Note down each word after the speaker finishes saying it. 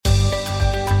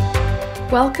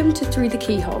Welcome to Through the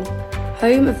Keyhole,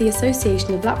 home of the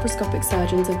Association of Laparoscopic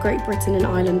Surgeons of Great Britain and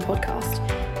Ireland podcast,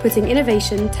 putting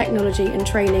innovation, technology and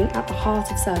training at the heart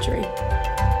of surgery.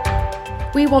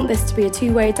 We want this to be a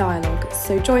two-way dialogue,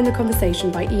 so join the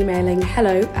conversation by emailing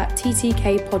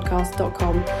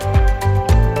hello@ttkpodcast.com.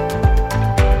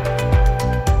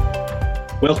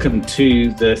 Welcome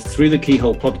to the Through the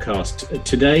Keyhole podcast.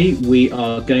 Today we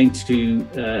are going to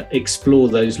explore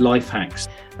those life hacks.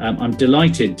 I'm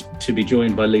delighted to be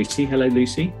joined by Lucy. Hello,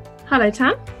 Lucy. Hello,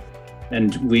 Tam.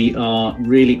 And we are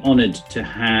really honoured to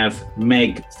have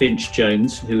Meg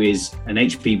Finch-Jones, who is an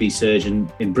HPB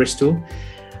surgeon in Bristol.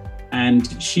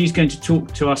 And she's going to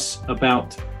talk to us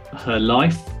about her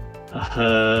life,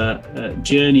 her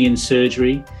journey in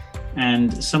surgery,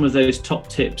 and some of those top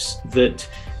tips that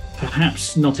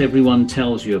perhaps not everyone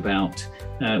tells you about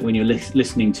when you're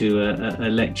listening to a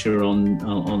lecture on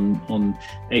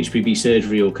HPB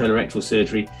surgery or colorectal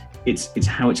surgery. It's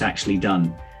how it's actually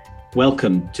done.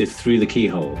 Welcome to Through the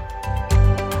Keyhole.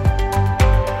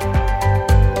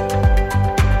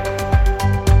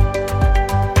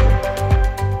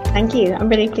 Thank you. I'm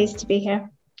really pleased to be here.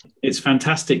 It's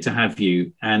fantastic to have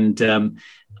you. And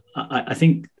I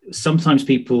think sometimes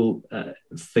people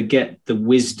forget the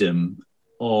wisdom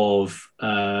of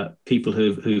people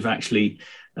who've actually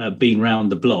been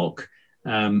round the block,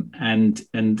 and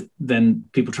then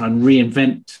people try and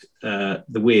reinvent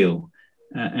the wheel.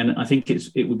 And I think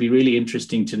it would be really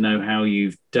interesting to know how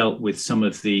you've dealt with some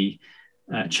of the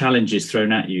challenges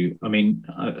thrown at you. I mean,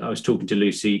 I was talking to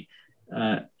Lucy.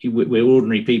 We're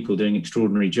ordinary people doing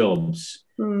extraordinary jobs,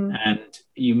 and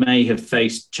you may have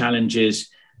faced challenges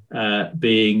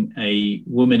being a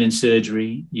woman in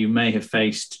surgery. You may have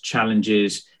faced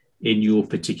challenges in your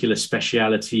particular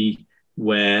speciality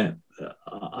where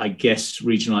I guess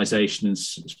regionalisation and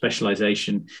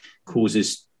specialisation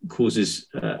causes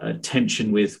a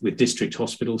tension with district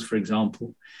hospitals, for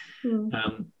example.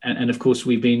 And of course,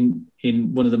 we've been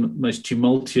in one of the most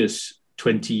tumultuous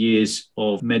 20 years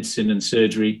of medicine and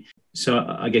surgery. So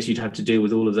I guess you'd have to deal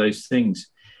with all of those things.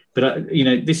 But,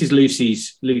 this is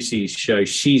Lucy's show.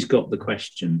 She's got the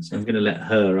questions. I'm going to let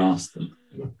her ask them.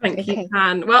 Thank you,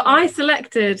 Anne. Well, I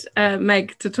selected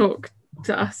Meg to talk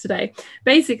to us today,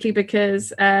 basically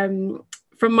because from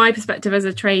my perspective as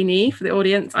a trainee for the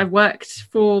audience, I worked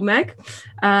for Meg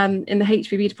in the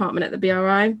HPB department at the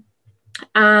BRI.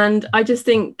 And I just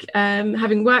think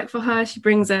having worked for her, she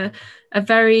brings a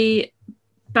very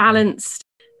balanced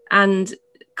and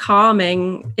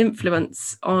calming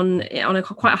influence on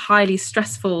quite a highly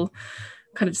stressful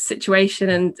kind of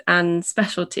situation and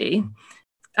specialty.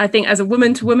 I think as a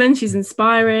woman to woman, she's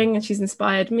inspiring and she's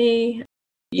inspired me.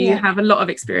 You have a lot of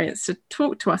experience to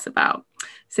talk to us about.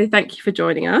 So thank you for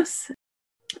joining us.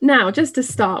 Now, just to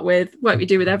start with what we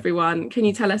do with everyone, can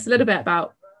you tell us a little bit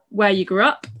about where you grew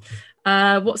up,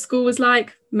 what school was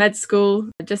like, med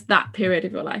school, just that period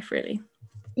of your life, really?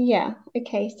 Yeah.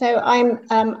 Okay. So I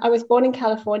was born in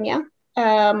California.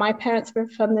 My parents were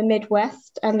from the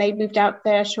Midwest and they moved out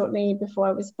there shortly before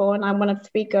I was born. I'm one of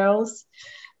three girls.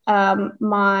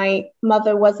 My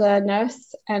mother was a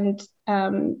nurse and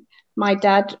my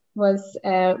dad was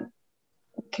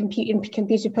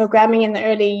computer programming in the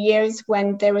early years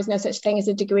when there was no such thing as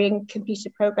a degree in computer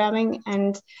programming.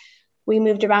 And we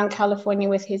moved around California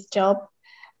with his job.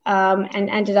 And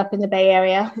ended up in the Bay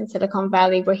Area in Silicon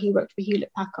Valley, where he worked for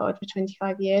Hewlett-Packard for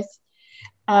 25 years.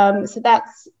 So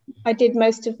I did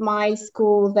most of my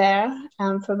school there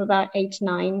from about age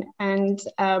 9. And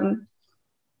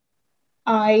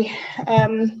I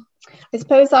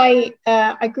suppose I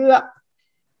grew up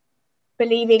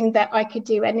believing that I could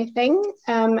do anything.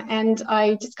 And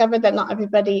I discovered that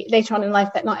later on in life,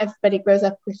 that not everybody grows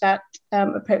up with that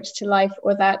approach to life,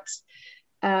 or that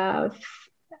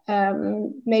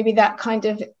maybe that kind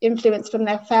of influence from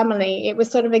their family. It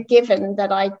was sort of a given that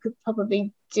I could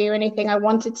probably do anything I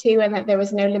wanted to, and that there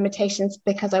was no limitations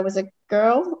because I was a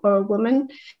girl or a woman.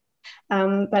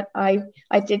 But I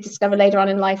did discover later on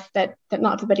in life that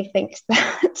not everybody thinks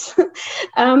that.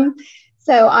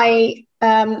 So I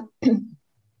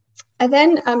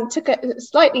then took a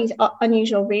slightly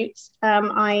unusual route.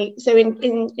 So in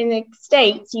the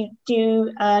States, you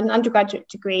do an undergraduate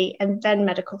degree and then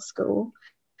medical school.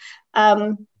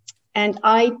 And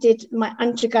I did my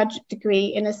undergraduate degree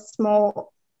in a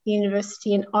small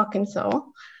university in Arkansas.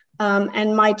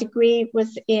 And my degree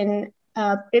was in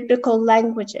biblical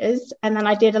languages. And then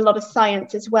I did a lot of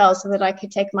science as well so that I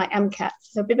could take my MCAT.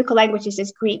 So biblical languages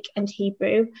is Greek and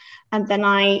Hebrew. And then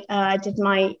I did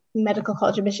my medical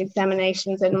college admission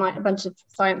examinations and a bunch of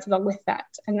science along with that.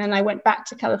 And then I went back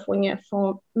to California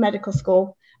for medical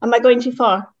school. Am I going too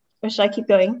far? or should I keep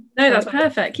going? No, that's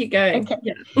perfect. Keep going. Okay.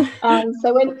 Yeah. So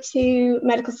I went to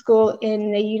medical school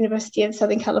in the University of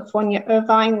Southern California,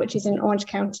 Irvine, which is in Orange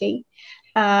County.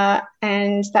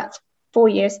 And that's 4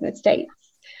 years in the States.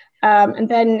 And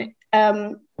then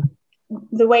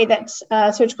the way that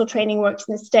surgical training works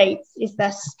in the States is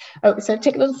that, so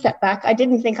take a little step back. I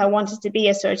didn't think I wanted to be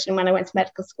a surgeon when I went to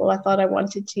medical school. I thought I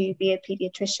wanted to be a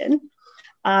pediatrician.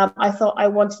 I thought I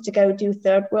wanted to go do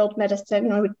third world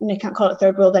medicine. I can't call it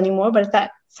third world anymore, but at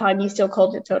that time you still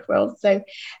called it third world. So,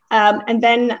 and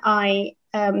then a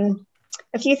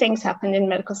few things happened in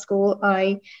medical school.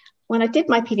 When I did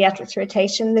my pediatrics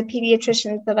rotation, the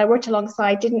pediatricians that I worked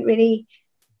alongside didn't really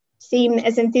seem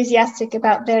as enthusiastic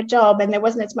about their job, and there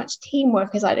wasn't as much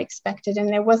teamwork as I'd expected, and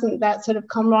there wasn't that sort of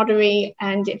camaraderie,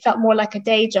 and it felt more like a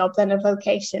day job than a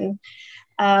vocation.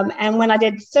 And when I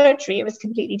did surgery, it was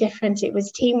completely different. It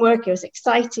was teamwork, it was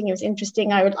exciting, it was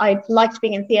interesting. I liked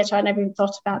being in theatre. I never even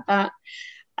thought about that.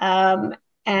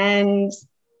 And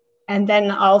then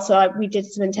also we did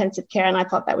some intensive care, and I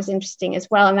thought that was interesting as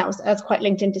well. And that was quite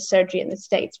linked into surgery in the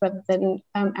States rather than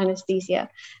anesthesia.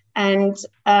 And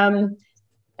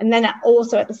then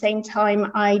also at the same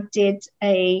time, I did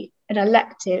an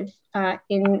elective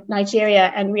in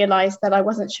Nigeria and realized that I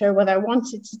wasn't sure whether I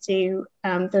wanted to do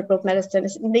third world medicine,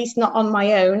 at least not on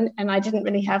my own. And I didn't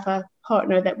really have a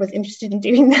partner that was interested in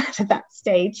doing that at that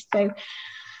stage. So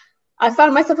I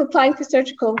found myself applying for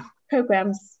surgical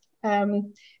programs.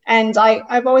 And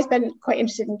I've always been quite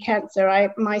interested in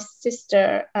cancer. My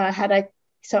sister had a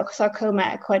sarcoma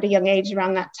at quite a young age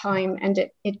around that time, and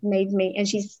it made me, and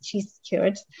she's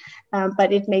cured,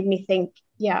 but it made me think,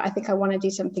 I think I want to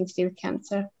do something to do with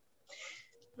cancer.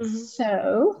 Mm-hmm.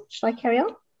 So should I carry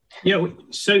on? Yeah,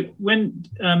 so when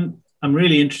I'm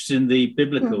really interested in the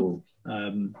biblical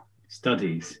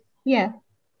studies. Yeah.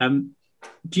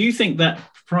 Do you think that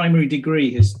primary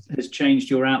degree has changed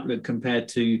your outlook compared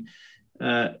to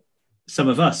some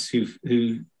of us who've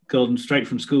gone straight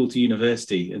from school to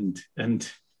university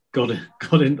and got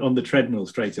in on the treadmill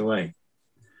straight away?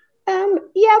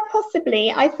 Yeah,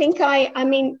 possibly. I think I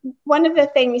mean, one of the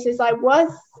things is I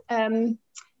was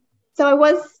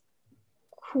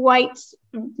quite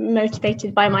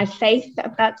motivated by my faith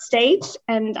at that stage,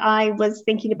 and I was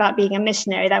thinking about being a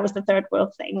missionary. That was the third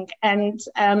world thing, and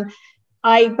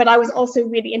but I was also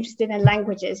really interested in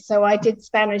languages. So I did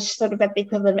Spanish sort of at the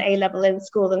equivalent of A-level in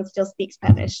school and still speak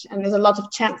Spanish. And there's a lot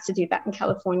of chance to do that in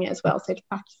California as well, so to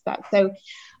practice that. So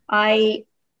I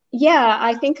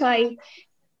think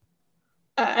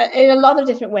in a lot of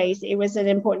different ways, it was an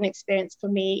important experience for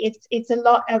me. It's a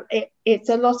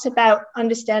lot about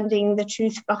understanding the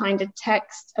truth behind a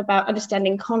text, about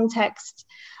understanding context,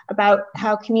 about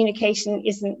how communication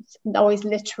isn't always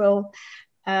literal,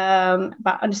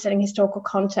 about understanding historical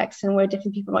context and where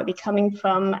different people might be coming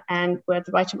from and where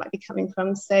the writer might be coming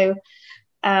from. So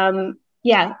I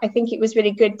think it was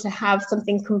really good to have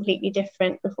something completely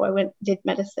different before I did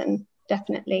medicine,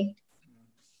 definitely.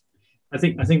 I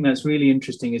think that's really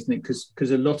interesting, isn't it?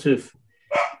 Because a lot of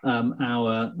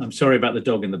I'm sorry about the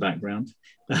dog in the background.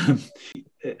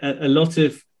 A lot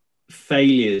of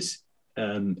failures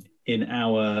in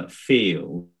our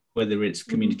field, whether it's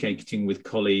communicating with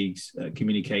colleagues,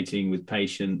 communicating with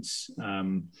patients,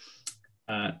 or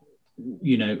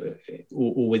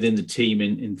within the team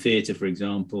in theatre, for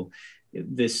example,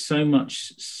 there's so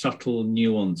much subtle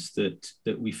nuance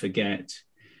that we forget.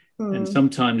 And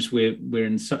sometimes we're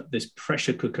in this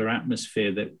pressure cooker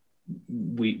atmosphere that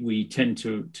we tend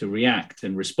to react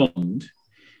and respond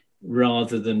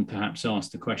rather than perhaps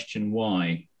ask the question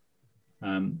why.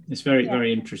 It's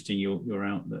very interesting, your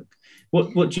outlook.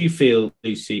 What do you feel,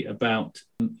 Lucy, about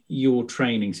your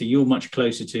training? So you're much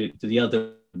closer to the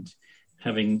other end,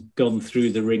 having gone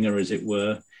through the ringer, as it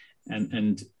were,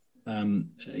 and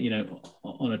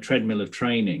on a treadmill of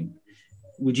training.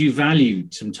 Would you value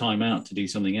some time out to do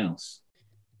something else?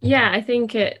 Yeah, I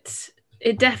think it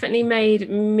definitely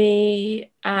made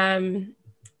me,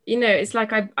 it's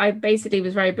like I basically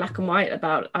was very black and white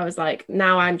about, I was like,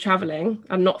 now I'm traveling,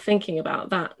 I'm not thinking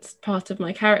about that part of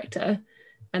my character.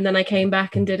 And then I came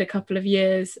back and did a couple of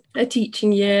years, a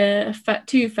teaching year,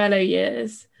 2 fellow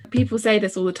years. People say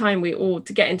this all the time, to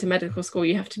get into medical school,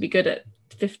 you have to be good at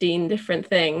 15 different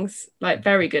things, like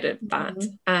very good at that.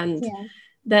 And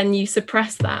then you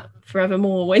suppress that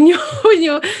forevermore when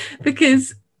you're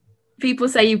because people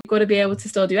say you've got to be able to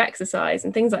still do exercise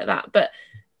and things like that, but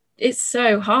it's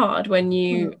so hard when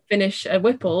you finish a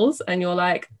Whipples and you're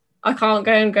like, I can't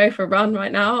go for a run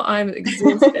right now, I'm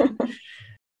exhausted.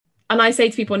 And I say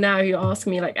to people now who ask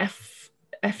me like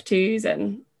F2s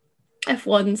and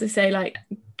F1s, I say like,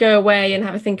 go away and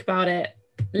have a think about it,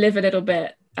 live a little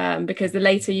bit, because the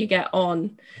later you get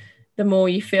on, the more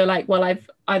you feel like, well,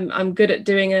 I'm good at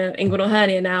doing an inguinal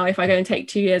hernia now. If I go and take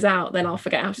 2 years out, then I'll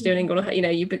forget how to do an inguinal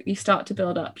hernia. You know, you start to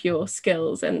build up your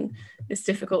skills, and it's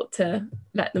difficult to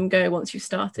let them go once you've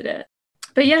started it.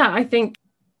 But yeah, I think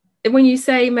when you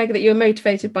say, Meg, that you're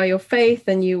motivated by your faith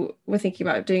and you were thinking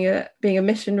about being a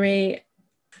missionary,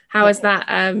 how has that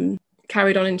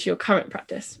carried on into your current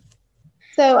practice?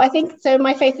 So I think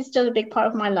my faith is still a big part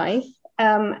of my life,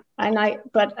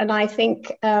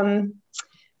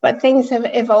 but things have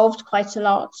evolved quite a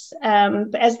lot,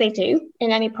 but as they do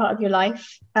in any part of your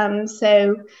life. I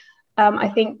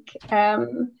think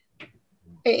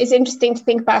it's interesting to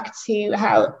think back to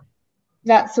how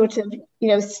that sort of,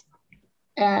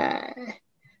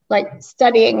 like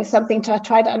studying something to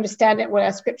try to understand it,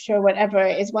 whether scripture or whatever,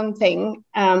 is one thing.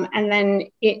 And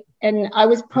I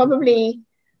was probably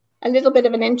a little bit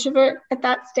of an introvert at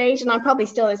that stage, and I probably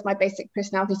still is my basic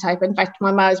personality type. In fact,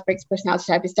 my Myers-Briggs personality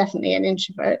type is definitely an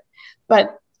introvert.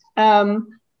 But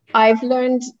I've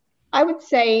learned, I would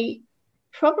say,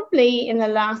 probably in the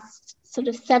last sort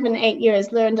of 7-8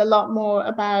 years, learned a lot more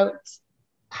about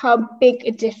how big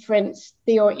a difference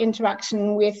your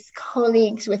interaction with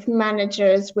colleagues, with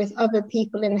managers, with other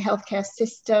people in the healthcare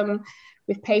system,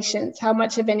 with patients, how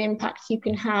much of an impact you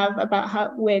can have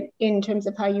about in terms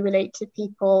of how you relate to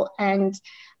people, and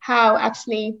how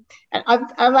actually, I've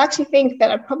actually think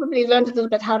that I've probably learned a little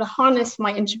bit how to harness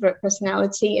my introvert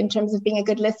personality in terms of being a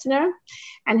good listener,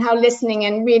 and how listening,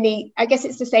 and really, I guess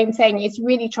it's the same thing, it's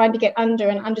really trying to get under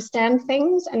and understand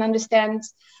things and understand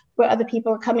where other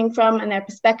people are coming from and their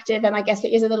perspective. And I guess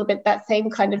it is a little bit that same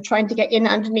kind of trying to get in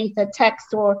underneath a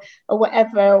text or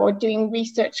whatever, or doing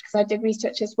research, because I did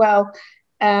research as well,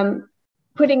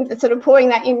 pouring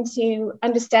that into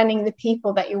understanding the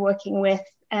people that you're working with,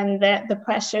 and the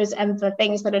pressures and the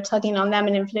things that are tugging on them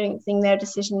and influencing their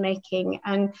decision making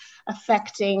and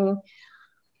affecting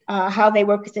how they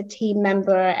work as a team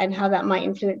member, and how that might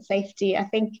influence safety. I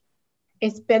think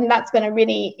that's been a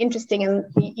really interesting and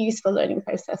useful learning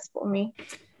process for me.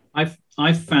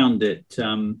 I've found it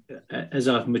as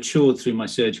I've matured through my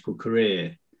surgical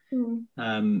career,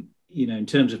 in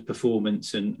terms of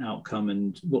performance and outcome,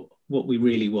 and what we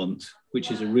really want,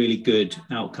 which is a really good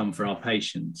outcome for our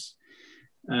patients.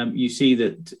 You see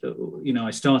that, I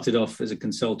started off as a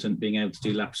consultant being able to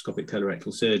do laparoscopic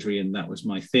colorectal surgery, and that was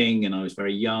my thing, and I was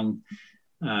very young.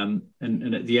 And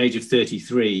at the age of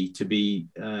 33 to be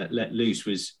let loose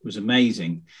was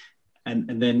amazing.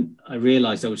 And then I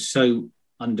realized I was so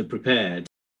underprepared.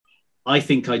 I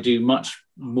think I do much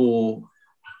more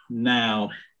now,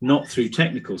 not through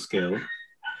technical skill,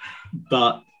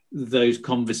 but those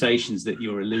conversations that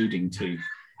you're alluding to.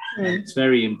 It's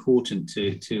very important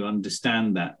to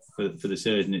understand that for the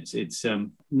surgeon. It's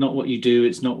not what you do,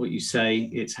 it's not what you say,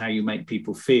 it's how you make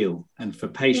people feel. And for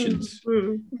patients,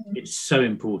 it's so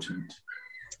important.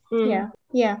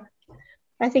 Yeah,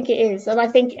 I think it is. And I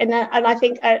think in the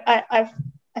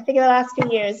last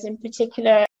few years in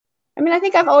particular, I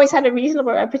think I've always had a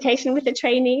reasonable reputation with the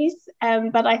trainees,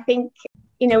 but I think,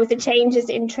 with the changes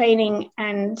in training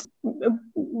and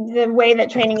the way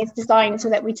that training is designed so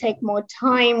that we take more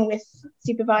time with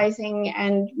supervising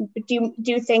and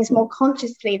do things more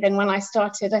consciously than when I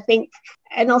started, I think.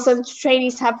 And also the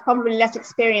trainees have probably less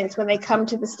experience when they come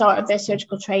to the start of their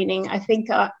surgical training. I think,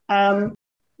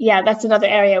 that's another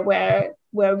area where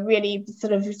we're really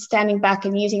sort of standing back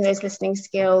and using those listening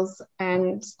skills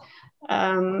and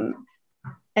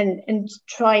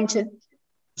trying to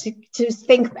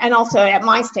think, and also at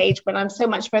my stage when I'm so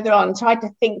much further on, try to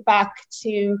think back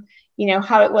to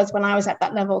how it was when I was at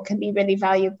that level can be really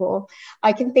valuable.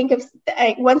 I can think of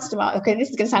once in a while, okay, this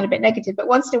is going to sound a bit negative, but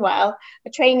once in a while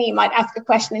a trainee might ask a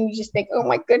question and you just think, oh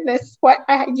my goodness, what,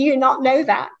 do you not know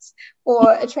that?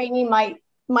 Or a trainee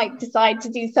might decide to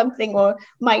do something, or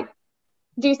might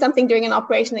do something during an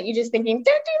operation that you're just thinking,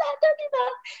 don't do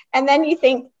that. And then you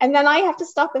think, and then I have to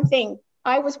stop and think,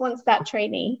 I was once that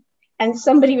trainee, and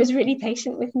somebody was really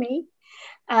patient with me,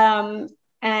 and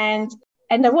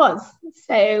there was.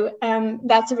 So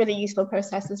that's a really useful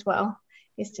process as well.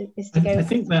 Is to go. I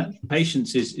think that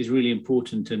patience is really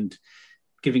important, and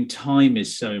giving time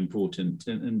is so important.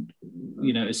 And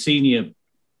as senior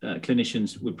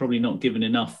clinicians, we're probably not given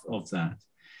enough of that.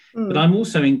 But I'm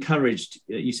also encouraged.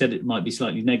 You said it might be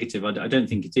slightly negative. I don't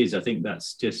think it is. I think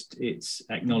that's just, it's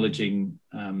acknowledging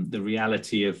the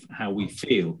reality of how we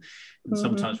feel. And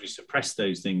sometimes we suppress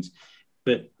those things.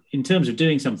 But in terms of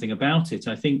doing something about it,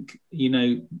 I think,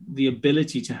 the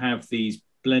ability to have these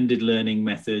blended learning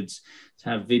methods, to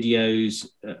have videos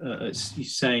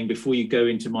saying before you go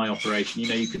into my operation,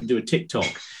 you can do a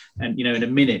TikTok and in a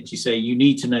minute you say you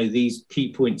need to know these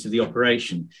key points of the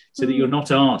operation, so that you're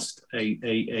not asked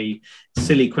a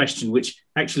silly question, which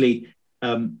actually,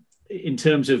 in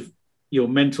terms of your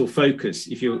mental focus,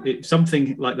 if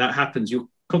something like that happens, your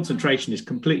concentration is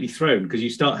completely thrown, because you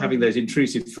start having those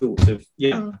intrusive thoughts of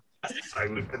that's so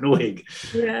annoying.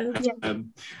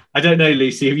 I don't know,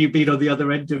 Lucy, have you been on the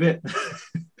other end of it?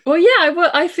 Well,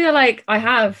 I feel like I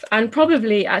have, and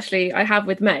probably actually I have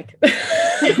with Meg. Which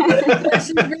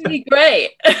is really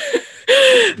great.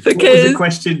 Because what was the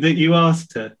question that you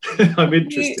asked her? I'm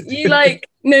interested.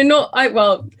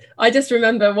 I just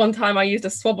remember one time I used a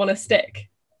swab on a stick,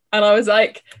 and I was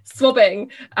like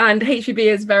swabbing, and HPB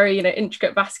is very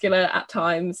intricate vascular at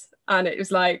times, and it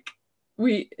was like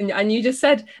and you just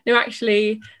said, no,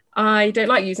 actually I don't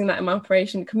like using that in my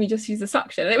operation, can we just use the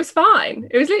suction? And it was fine,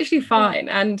 it was literally fine.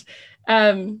 And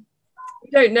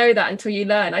you don't know that until you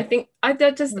learn. I think I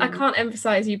can't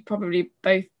emphasize, you probably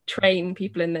both train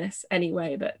people in this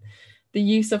anyway, but the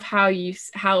use of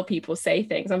how people say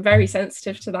things, I'm very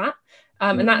sensitive to that.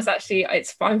 And that's actually,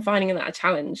 I'm finding that a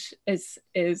challenge is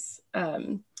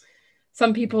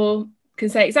some people can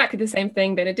say exactly the same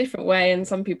thing but in a different way, and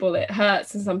some people it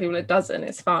hurts and some people it doesn't.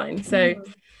 It's fine. So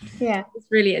it's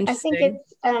really interesting. I think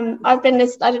it's I've been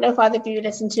listening, I don't know if either of you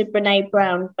listen to Brene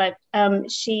Brown, but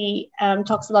she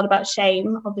talks a lot about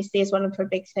shame, obviously, is one of her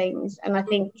big things, and I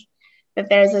think that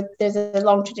there's a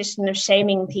long tradition of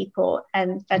shaming people,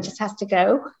 and that just has to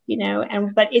go,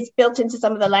 but it's built into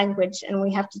some of the language, and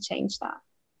we have to change that.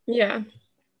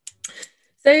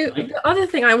 So the other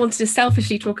thing I wanted to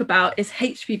selfishly talk about is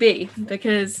HPB,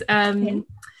 because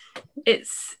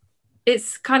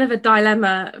it's kind of a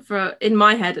dilemma in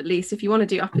my head, at least. If you want to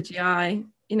do upper GI,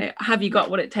 have you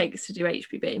got what it takes to do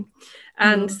HPB?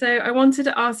 And so I wanted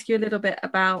to ask you a little bit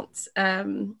about,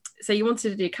 so you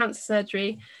wanted to do cancer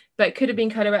surgery, but it could have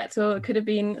been colorectal, it could have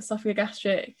been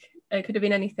esophagogastric, it could have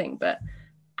been anything, but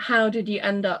how did you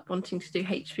end up wanting to do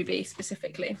HPB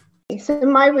specifically? So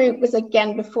my route was,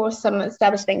 again, before some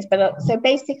established things, but so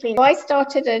basically I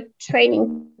started a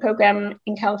training program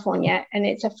in California, and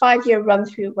it's a 5-year run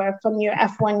through where from your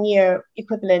F1 year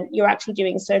equivalent, you're actually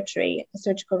doing surgery,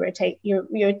 surgical rotate. You're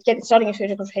starting your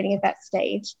surgical training at that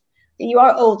stage. You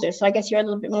are older, so I guess you're a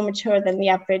little bit more mature than the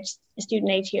average student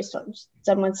age here.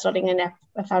 Someone starting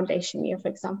a foundation year, for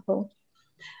example.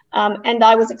 And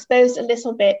I was exposed a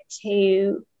little bit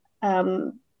to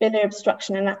biliary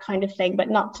obstruction and that kind of thing, but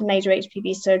not to major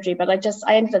HPB surgery. But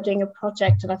I ended up doing a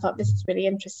project, and I thought, this is really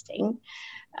interesting.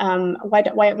 Why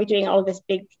aren't we doing all of this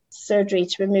big surgery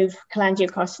to remove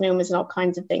cholangiocarcinomas and all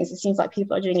kinds of things? It seems like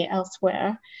people are doing it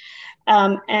elsewhere.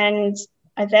 And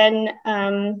I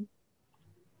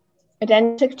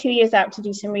then took 2 years out to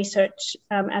do some research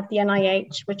at the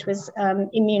NIH, which was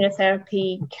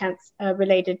immunotherapy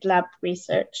cancer-related lab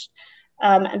research.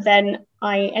 And then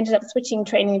I ended up switching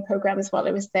training programs while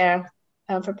I was there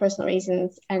for personal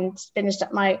reasons, and finished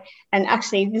up and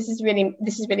actually this is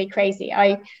really crazy.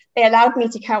 They allowed me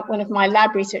to count one of my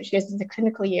lab research years as a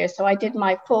clinical year. So I did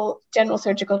my full general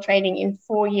surgical training in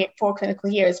 4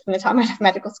 clinical years from the time I left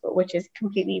medical school, which is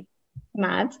completely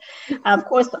mad. Of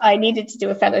course, I needed to do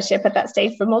a fellowship at that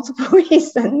stage for multiple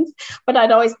reasons, but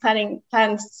I'd always planned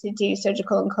to do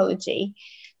surgical oncology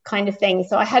kind of thing.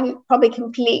 So I hadn't probably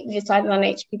completely decided on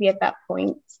HPB at that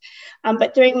point.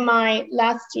 But during my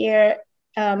last year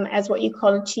as what you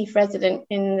call a chief resident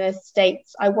in the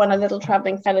States, I won a little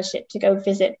traveling fellowship to go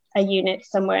visit a unit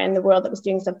somewhere in the world that was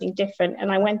doing something different.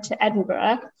 And I went to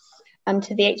Edinburgh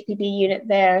to the HPB unit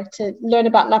there to learn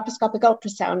about laparoscopic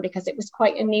ultrasound, because it was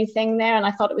quite a new thing there, and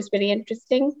I thought it was really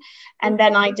interesting. And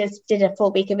then I just did a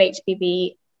full week of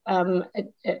HPB, a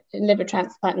liver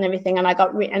transplant and everything, and I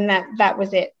got and that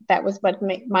was it. That was what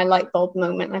made my light bulb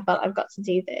moment. I thought, I've got to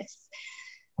do this.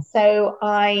 So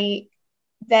I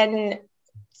then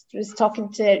was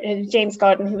talking to James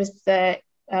Garden, who was the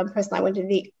person I wanted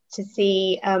to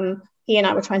see. He and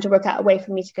I were trying to work out a way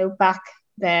for me to go back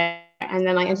there, and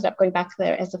then I ended up going back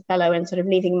there as a fellow and sort of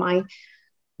leaving my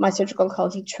surgical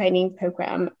oncology training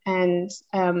program, and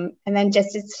then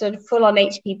just did sort of full on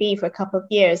HPB for a couple of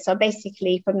years. So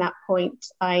basically from that point,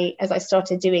 as I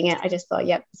started doing it, I just thought,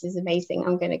 yep, this is amazing,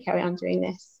 I'm going to carry on doing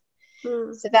this.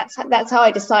 So that's how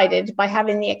I decided, by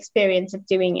having the experience of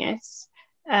doing it.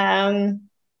 I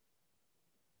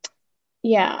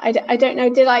don't know,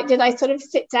 did I sort of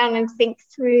sit down and think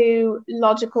through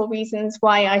logical reasons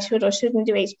why I should or shouldn't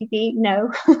do HPB?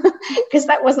 No, because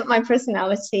that wasn't my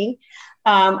personality.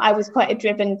 I was quite a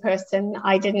driven person.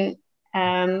 I didn't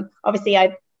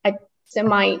obviously so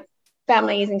my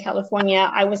family is in California.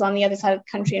 I was on the other side of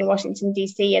the country in Washington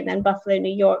DC, and then Buffalo,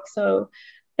 New York, so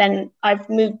then I've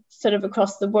moved sort of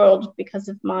across the world because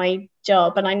of my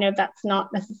job. And I know that's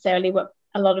not necessarily what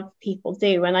a lot of people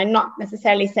do. And I'm not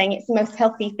necessarily saying it's the most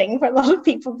healthy thing for a lot of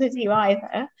people to do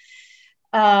either.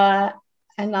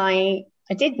 And I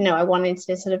did know I wanted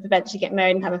to sort of eventually get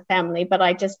married and have a family, but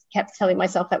I just kept telling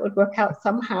myself that would work out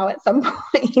somehow at some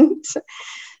point.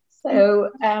 So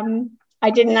I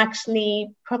didn't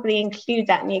actually probably include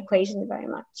that in the equation very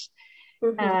much.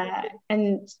 Mm-hmm.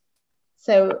 And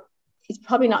so it's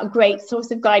probably not a great source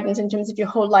of guidance in terms of your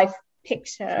whole life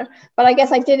picture, but I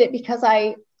guess I did it because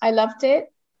I loved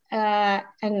it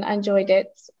and enjoyed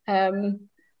it. And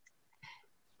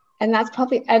that's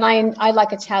probably, and I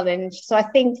like a challenge. So I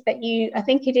think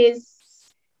it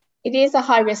is a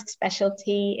high risk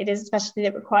specialty. It is a specialty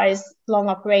that requires long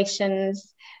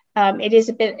operations.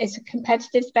 It's a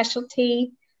competitive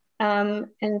specialty.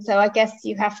 And so I guess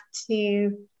you have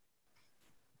to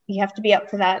be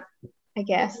up for that, I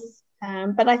guess.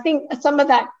 But I think some of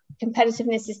that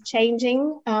competitiveness is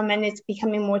changing, and it's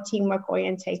becoming more teamwork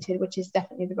orientated, which is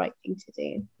definitely the right thing to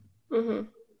do. Mm-hmm.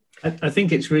 I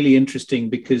think it's really interesting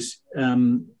because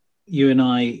you and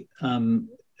I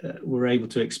were able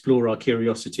to explore our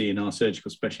curiosity in our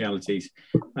surgical specialities.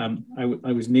 I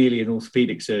was nearly an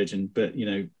orthopedic surgeon, but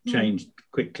changed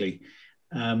quickly.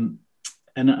 And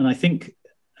I think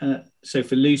so.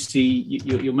 For Lucy,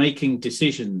 you're making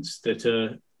decisions that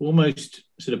are almost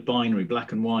sort of binary,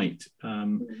 black and white,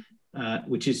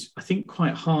 which is, I think,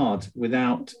 quite hard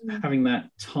without having that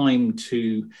time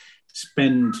to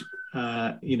spend.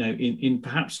 In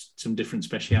perhaps some different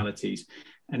specialities,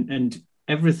 and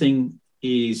everything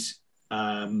is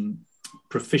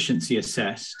proficiency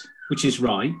assessed, which is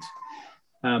right,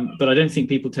 but I don't think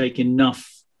people take enough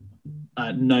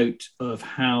note of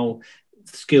how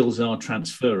skills are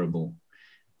transferable.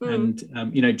 And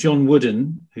John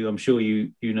Wooden, who I'm sure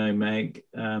you know, Meg,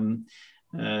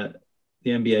 the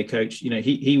NBA coach,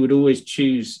 he would always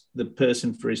choose the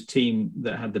person for his team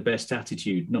that had the best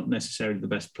attitude, not necessarily the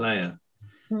best player.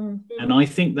 And I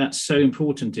think that's so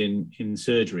important in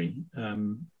surgery.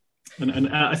 And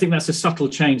I think that's a subtle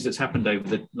change that's happened over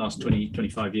the last 20,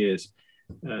 25 years.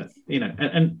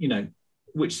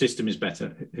 Which system is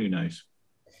better? Who knows?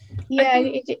 Yeah,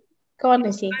 go on,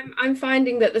 Lucy. I'm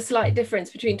finding that the slight difference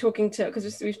between talking to,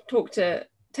 because we've talked to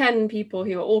 10 people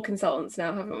who are all consultants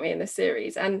now, haven't we, in this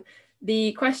series? And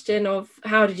the question of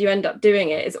how did you end up doing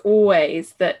it is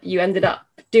always that you ended up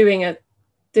doing a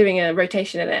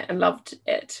rotation in it and loved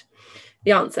it.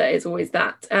 The answer is always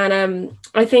that. And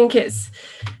I think there's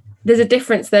a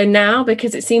difference though now,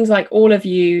 because it seems like all of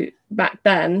you back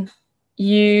then,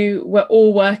 you were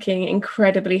all working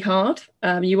incredibly hard.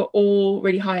 You were all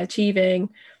really high achieving.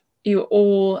 You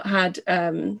all had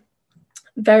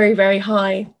very, very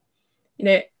high,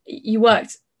 you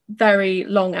worked very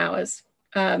long hours.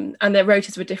 And their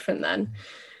rotas were different then.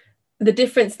 The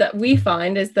difference that we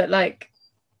find is that,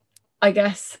 I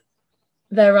guess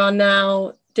there are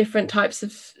now different types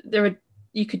of,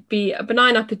 you could be a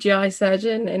benign upper GI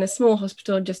surgeon in a small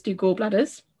hospital and just do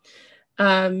gallbladders.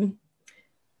 And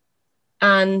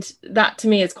that to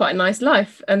me is quite a nice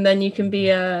life. And then you can be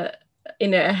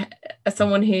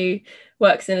someone who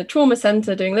works in a trauma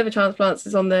center doing liver transplants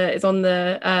is on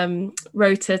the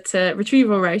rota to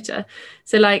retrieval rota.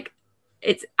 So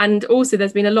and also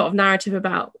there's been a lot of narrative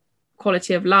about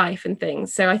quality of life and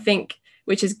things. So I think,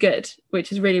 which is good,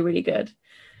 which is really, really good.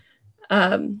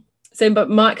 But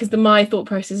my thought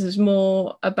process is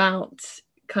more about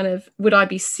kind of, would I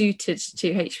be suited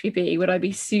to HPB? Would I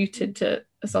be suited to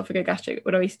esophagogastric?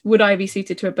 Would I be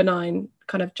suited to a benign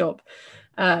kind of job?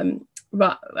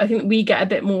 But I think we get a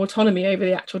bit more autonomy over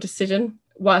the actual decision,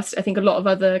 whilst I think a lot of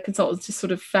other consultants just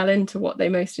sort of fell into what they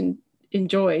most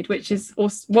enjoyed, which is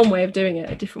also one way of doing it,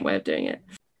 a different way of doing it.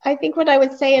 I think what I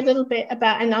would say a little bit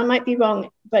about, and I might be wrong,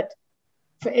 but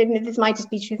this might just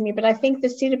be true for me, but I think the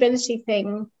suitability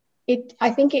thing, I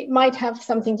think it might have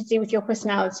something to do with your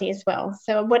personality as well.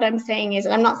 So what I'm saying is,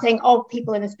 and I'm not saying all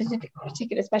people in a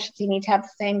particular specialty need to have the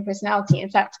same personality. In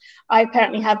fact, I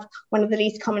apparently have one of the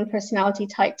least common personality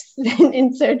types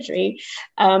in surgery.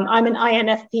 I'm an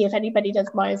INFP, if anybody does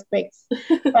Myers-Briggs.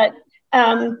 But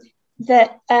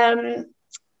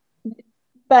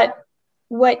but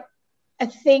what I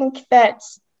think that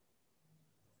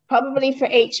probably for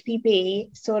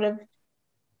HPB, sort of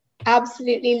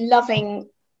absolutely loving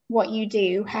what you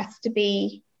do has to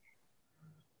be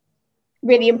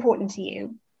really important to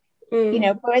you.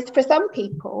 Whereas for some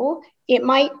people, it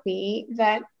might be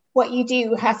that what you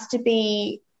do has to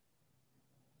be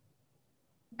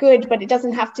good, but it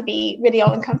doesn't have to be really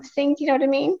all encompassing. Do you know what I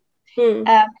mean?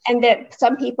 And that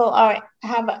some people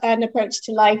have an approach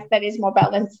to life that is more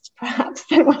balanced, perhaps,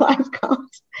 than what I've got.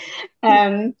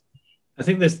 I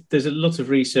think there's a lot of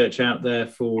research out there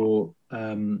for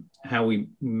how we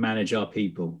manage our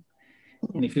people,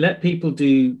 and if you let people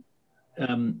do,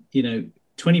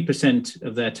 20%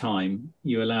 of their time,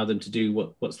 you allow them to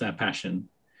do what's their passion.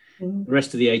 The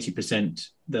rest of the 80%,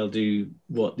 they'll do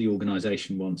what the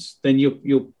organisation wants. Then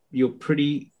you're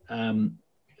pretty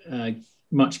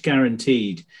much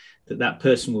guaranteed that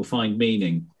person will find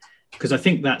meaning, because I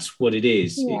think that's what it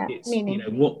is. It's meaning.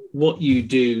 What you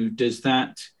do, does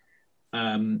that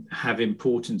have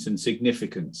importance and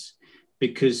significance?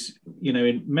 Because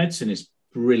in medicine is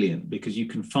brilliant because you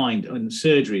can find, and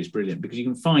surgery is brilliant because you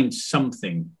can find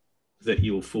something that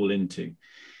you'll fall into.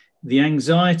 The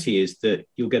anxiety is that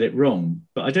you'll get it wrong,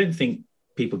 but I don't think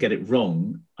people get it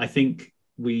wrong. I think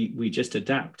we just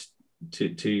adapt to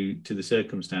the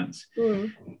circumstance.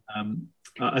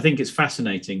 I think it's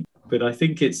fascinating, but I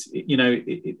think it's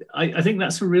I think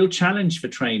that's a real challenge for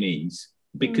trainees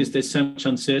because there's so much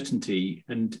uncertainty,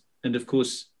 and of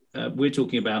course we're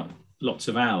talking about lots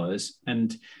of hours,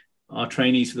 and our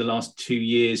trainees for the last 2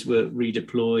 years were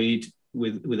redeployed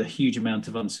with a huge amount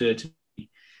of uncertainty.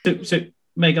 So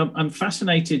Meg, I'm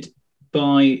fascinated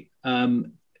by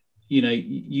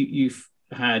you've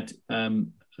had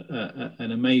an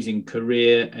amazing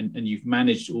career and you've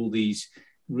managed all these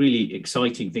really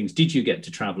exciting things. Did you get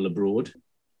to travel abroad?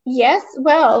 Yes,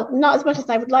 well, not as much as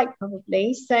I would like,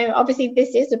 probably. So obviously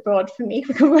this is abroad for me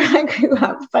from where I grew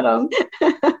up, but I'm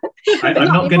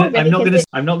not going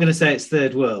to say it's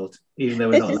third world, even though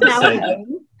we're not allowed to say that.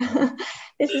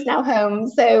 This is now home.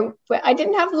 So I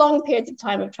didn't have long periods of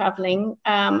time of traveling.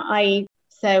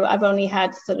 So I've only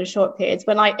had sort of short periods.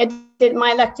 When I did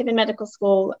my elective in medical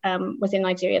school was in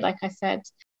Nigeria, like I said,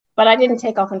 but I didn't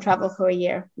take off and travel for a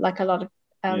year like a lot of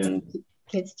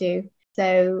kids do.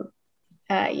 So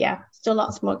still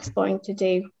lots more exploring to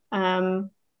do.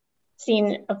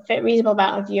 Seen a reasonable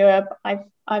amount of Europe.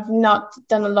 I've not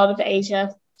done a lot of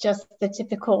Asia, just the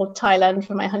typical Thailand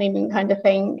for my honeymoon kind of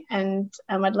thing, and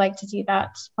I'd like to do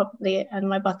that probably on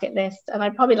my bucket list. And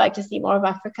I'd probably like to see more of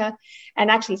Africa and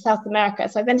actually South America.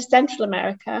 So I've been to Central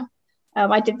America.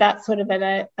 I did that sort of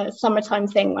at a summertime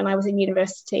thing when I was in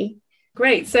university.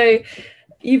 Great. So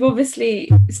you've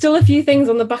obviously still a few things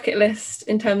on the bucket list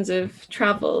in terms of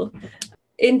travel.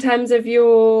 In terms of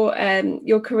your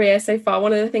career so far,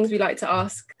 one of the things we like to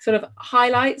ask, sort of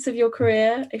highlights of your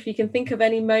career, if you can think of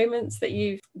any moments that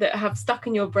have stuck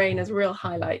in your brain as real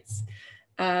highlights,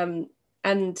 and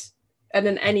then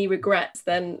any regrets,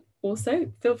 then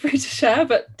also feel free to share,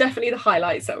 but definitely the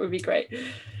highlights, that would be great.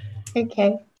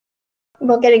 Okay.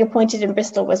 Well, getting appointed in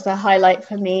Bristol was the highlight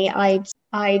for me. I'd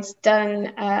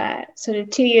done sort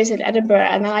of 2 years in Edinburgh,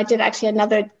 and then I did actually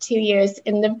another 2 years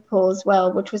in Liverpool as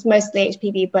well, which was mostly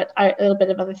HPV, but a little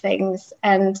bit of other things.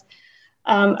 And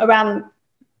around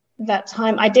that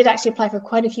time, I did actually apply for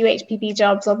quite a few HPV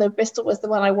jobs, although Bristol was the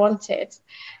one I wanted.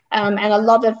 And a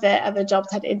lot of the other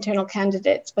jobs had internal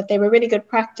candidates, but they were really good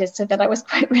practice, so that I was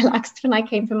quite relaxed when I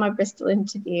came for my Bristol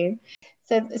interview.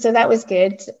 So that was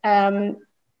good.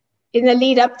 In the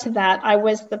lead up to that, I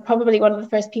was probably one of the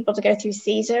first people to go through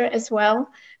CSER as well,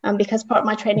 because part of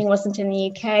my training wasn't in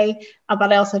the UK,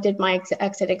 but I also did my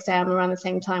exit exam around the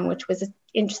same time, which was an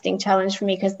interesting challenge for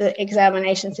me because the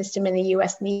examination system in the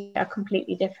US and the UK are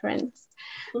completely different.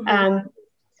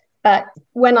 But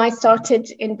when I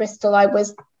started in Bristol, I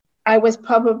was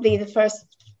probably the first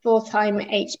full-time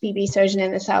HPV surgeon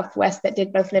in the Southwest that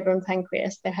did both liver and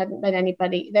pancreas. There hadn't been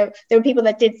anybody. There were people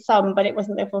that did some, but it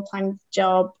wasn't their full-time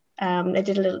job. They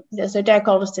did a little. So Derek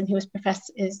Alderston, who was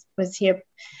here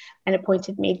and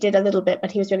appointed me, did a little bit,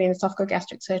 but he was really an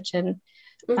esophagogastric surgeon.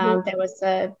 There was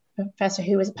a professor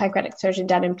who was a pancreatic surgeon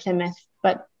down in Plymouth,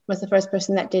 but was the first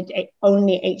person that did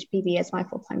only HPV as my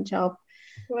full-time job.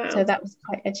 Wow. So that was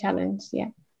quite a challenge, yeah.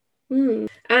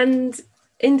 And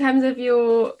in terms of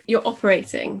your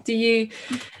operating,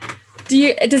 does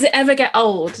it ever get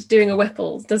old doing a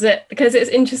Whipple? Does it? Because it's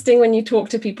interesting when you talk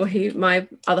to people who, my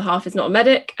other half is not a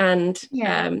medic, and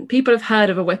people have heard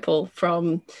of a Whipple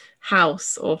from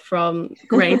House or from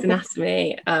Grey's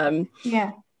Anatomy.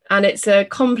 And it's a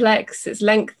complex, it's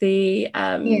lengthy,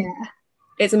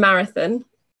 it's a marathon.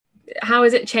 How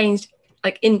has it changed,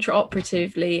 like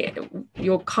intraoperatively,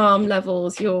 your calm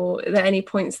levels, are there any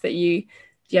points that do you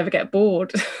ever get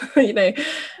bored? How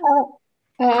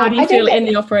do you feel in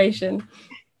the operation?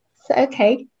 So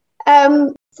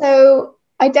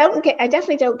I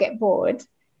definitely don't get bored.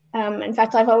 In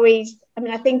fact,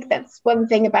 I think that's one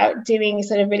thing about doing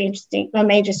sort of really interesting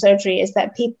major surgery is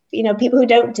that people who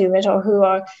don't do it,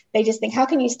 or they just think, how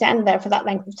can you stand there for that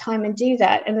length of time and do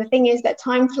that? And the thing is that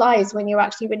time flies when you're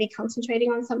actually really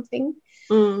concentrating on something.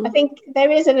 I think there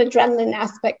is an adrenaline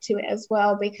aspect to it as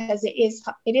well, because it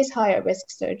is higher risk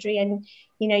surgery, and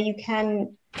you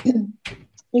can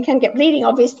get bleeding.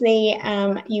 Obviously,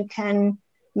 you can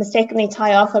mistakenly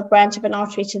tie off a branch of an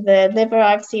artery to the liver.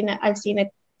 I've seen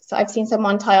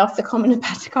someone tie off the common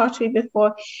hepatic artery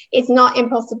before. It's not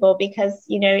impossible, because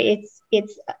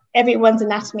it's everyone's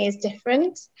anatomy is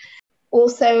different.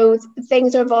 Also,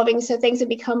 things are evolving, so things have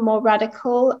become more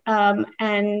radical,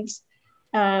 and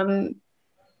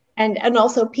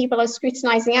also people are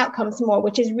scrutinizing outcomes more,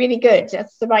 which is really good.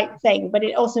 That's the right thing, but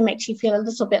it also makes you feel a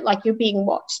little bit like you're being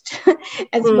watched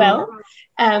as well.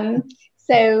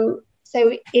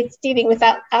 So it's dealing with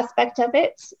that aspect of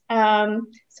it.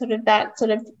 That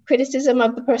sort of criticism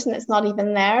of the person that's not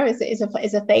even there is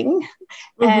a thing.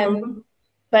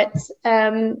 But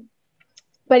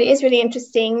it is really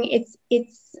interesting.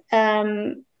 It's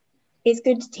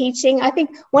good teaching. I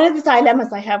think one of the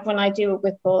dilemmas I have when I do a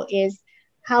Whipple is,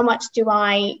 how much do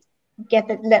I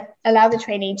allow the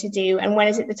trainee to do, and when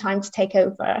is it the time to take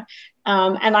over?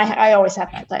 And I always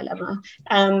have that dilemma,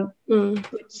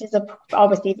 which is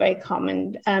obviously very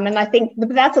common. And I think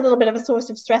that's a little bit of a source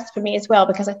of stress for me as well,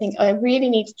 because I think I really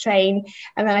need to train,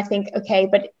 and then I think, okay,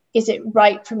 but is it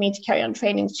right for me to carry on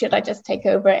training? Should I just take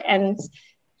over? And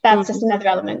that's just another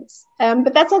element.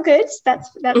 But that's all good.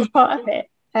 That's part of it.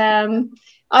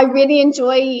 I really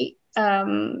enjoy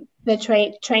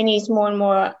the trainees more and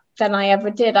more than I ever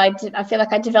did. I feel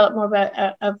like I developed more of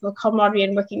a camaraderie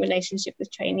and working relationship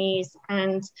with trainees,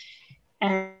 and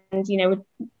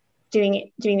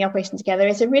doing the operation together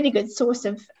is a really good source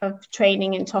of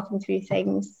training and talking through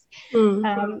things.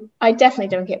 I definitely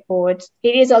don't get bored.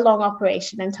 It is a long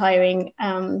operation and tiring,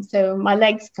 so my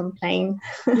legs complain.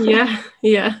 yeah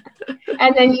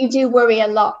And then you do worry a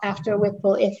lot after a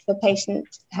Whipple if the patient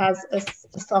has a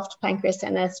soft pancreas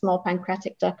and a small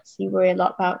pancreatic duct. You worry a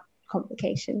lot about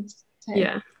complications. So.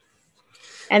 Yeah.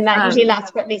 And that usually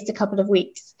lasts for at least a couple of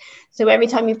weeks. So every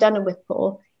time you've done a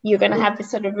Whipple, you're going to have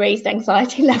this sort of raised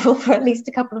anxiety level for at least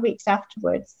a couple of weeks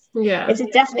afterwards. Yeah. It's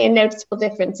definitely a noticeable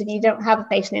difference. If you don't have a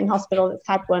patient in hospital that's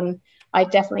had one, I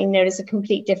definitely notice a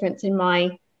complete difference in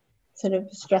my sort of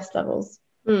stress levels.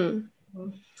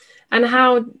 And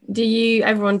how do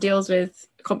everyone deals with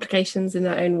complications in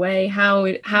their own way? How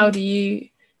do you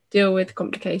deal with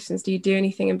complications? Do you do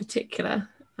anything in particular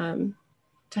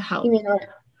to help? You mean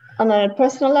on a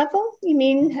personal level? You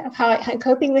mean how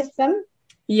coping with them?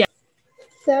 Yeah.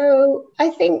 So I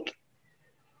think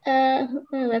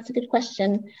that's a good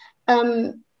question.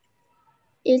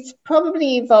 It's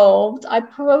probably evolved. There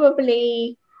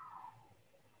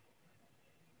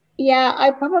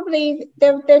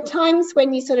are times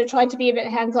when you sort of try to be a bit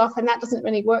hands off, and that doesn't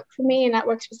really work for me, and that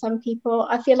works for some people.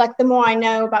 I feel like the more I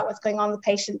know about what's going on with the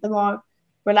patient, the more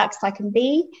relaxed I can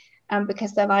be,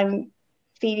 because then I'm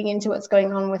feeding into what's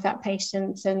going on with that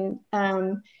patient. And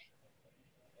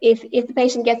if the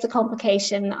patient gets a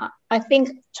complication, I think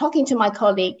talking to my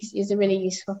colleagues is a really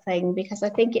useful thing, because I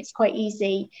think it's quite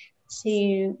easy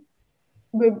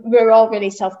we're all really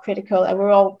self-critical, and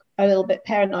we're all a little bit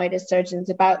paranoid as surgeons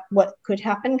about what could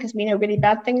happen, because we know really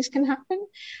bad things can happen,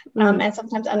 and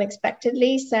sometimes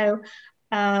unexpectedly. So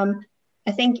I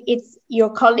think it's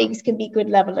your colleagues can be good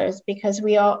levelers, because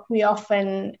we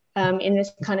often in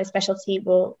this kind of specialty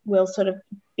will sort of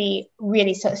be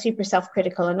really super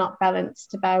self-critical and not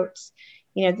balanced about,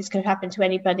 this could happen to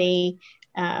anybody.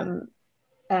 And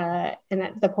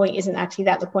that the point isn't actually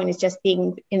that. The point is just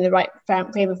being in the right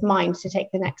frame of mind to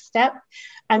take the next step.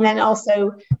 And then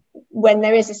also, when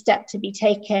there is a step to be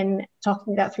taken,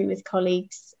 talking that through with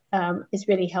colleagues is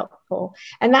really helpful.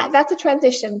 And that's a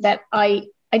transition that I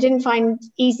didn't find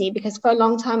easy, because for a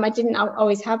long time I didn't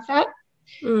always have that.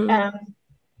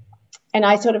 And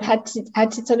I sort of had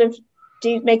to sort of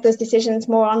make those decisions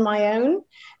more on my own.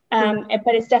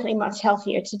 But it's definitely much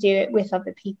healthier to do it with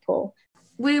other people.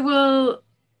 We will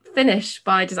finish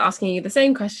by just asking you the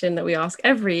same question that we ask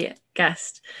every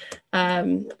guest,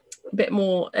 a bit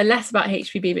more, less about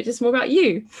HPB, but just more about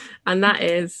you. And that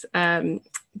is,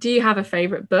 do you have a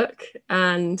favourite book,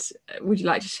 and would you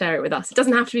like to share it with us? It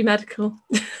doesn't have to be medical.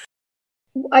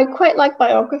 I quite like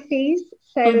biographies.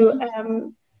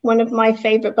 So one of my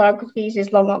favourite biographies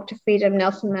is Long Walk to Freedom,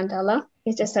 Nelson Mandela.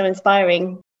 He's just so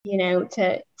inspiring,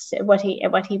 to what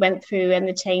he went through and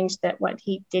the change that what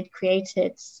he did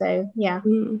created. So yeah.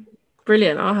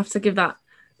 Brilliant. I'll have to give that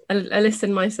a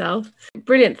listen myself.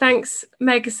 Brilliant. Thanks,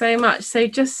 Meg, so much. So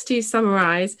just to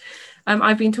summarise,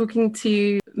 I've been talking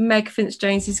to Meg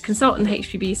Finch-Jones, who's consultant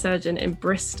HPB surgeon in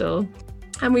Bristol.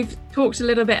 And we've talked a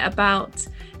little bit about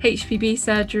HPB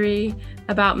surgery,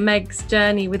 about Meg's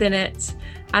journey within it,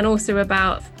 and also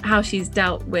about how she's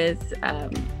dealt with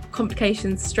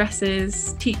complications,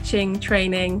 stresses, teaching,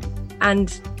 training,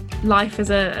 and life as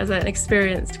an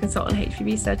experienced consultant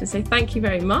HPB surgeon. So thank you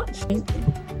very much.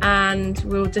 And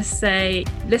we'll just say,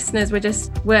 listeners,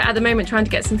 we're at the moment trying to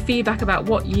get some feedback about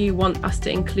what you want us to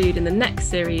include in the next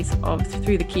series of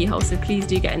Through the Keyhole. So please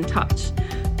do get in touch.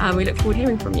 We look forward to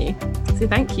hearing from you. So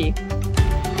thank you.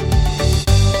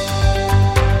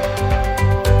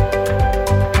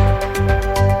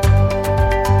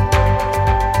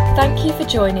 Thank you for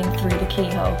joining Through the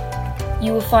Keyhole.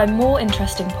 You will find more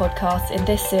interesting podcasts in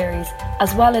this series,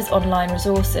 as well as online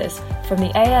resources from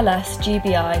the ALS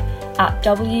GBI at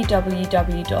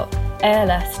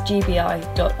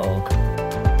www.alsgbi.org.